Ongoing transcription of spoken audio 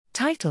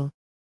Title: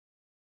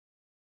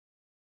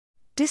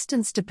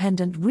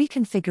 Distance-Dependent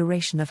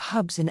Reconfiguration of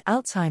Hubs in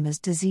Alzheimer's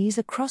Disease,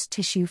 a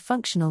Cross-Tissue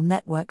Functional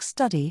Network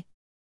Study.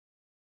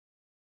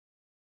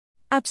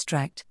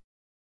 Abstract: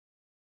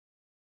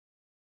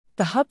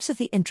 The hubs of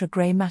the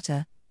intra-gray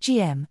matter,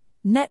 GM,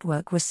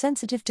 network were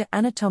sensitive to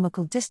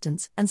anatomical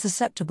distance and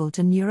susceptible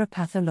to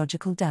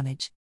neuropathological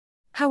damage.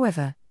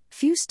 However,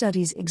 few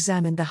studies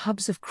examined the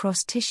hubs of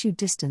cross-tissue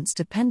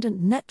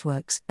distance-dependent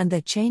networks and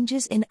their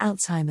changes in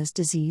Alzheimer's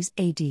disease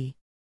AD.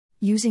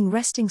 Using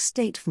resting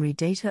state-free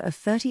data of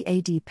 30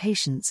 AD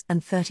patients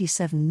and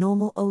 37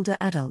 normal older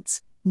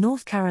adults,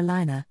 North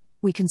Carolina,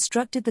 we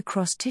constructed the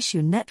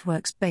cross-tissue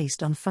networks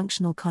based on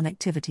functional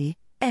connectivity,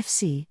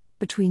 FC,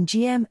 between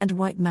GM and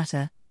white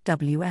matter,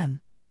 WM,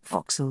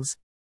 voxels.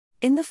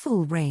 In the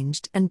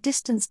full-ranged and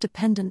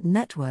distance-dependent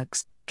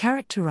networks,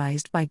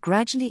 characterized by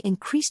gradually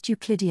increased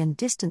Euclidean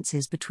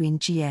distances between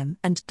GM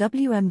and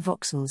WM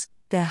voxels,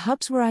 their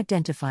hubs were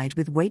identified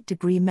with weight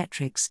degree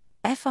metrics,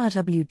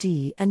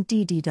 FRWD and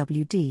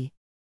DDWD.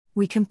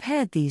 We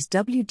compared these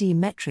WD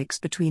metrics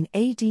between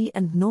AD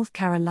and North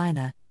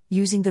Carolina.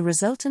 Using the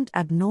resultant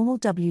abnormal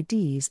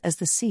WDs as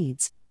the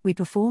seeds, we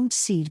performed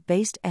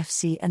seed-based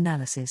FC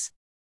analysis.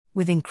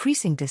 With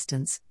increasing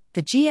distance,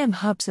 the GM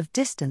hubs of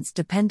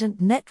distance-dependent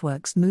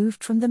networks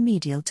moved from the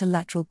medial to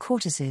lateral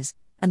cortices,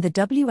 and the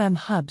WM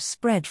hubs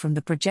spread from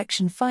the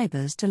projection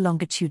fibers to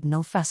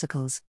longitudinal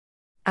fascicles.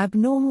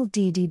 Abnormal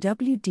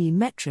DDWD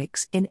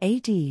metrics in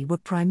AD were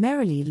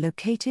primarily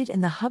located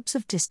in the hubs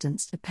of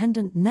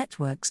distance-dependent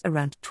networks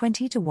around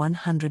 20 to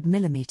 100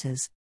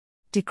 mm.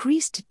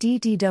 Decreased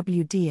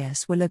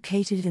DDWDs were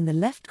located in the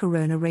left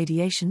corona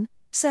radiation,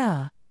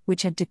 SAR,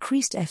 which had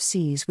decreased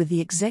FCs with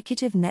the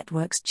executive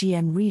network's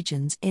GM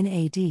regions in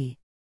AD.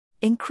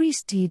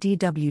 Increased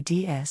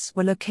DDWDs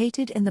were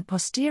located in the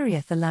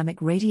posterior thalamic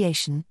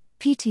radiation,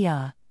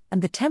 PTR,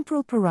 and the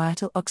temporal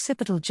parietal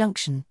occipital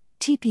junction,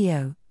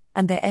 TPO,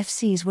 and their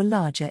FCs were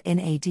larger in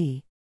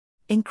AD.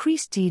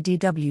 Increased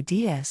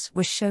DDWDs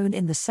were shown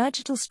in the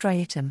sagittal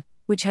striatum,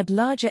 which had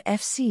larger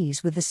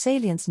FCs with the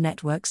salience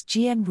network's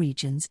GM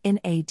regions in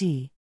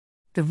AD.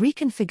 The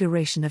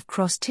reconfiguration of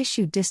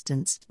cross-tissue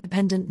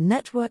distance-dependent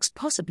networks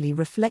possibly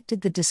reflected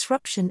the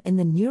disruption in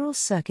the neural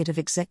circuit of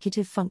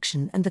executive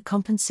function and the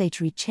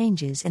compensatory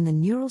changes in the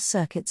neural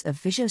circuits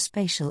of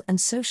visuospatial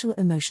and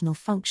social-emotional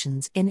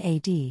functions in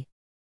AD.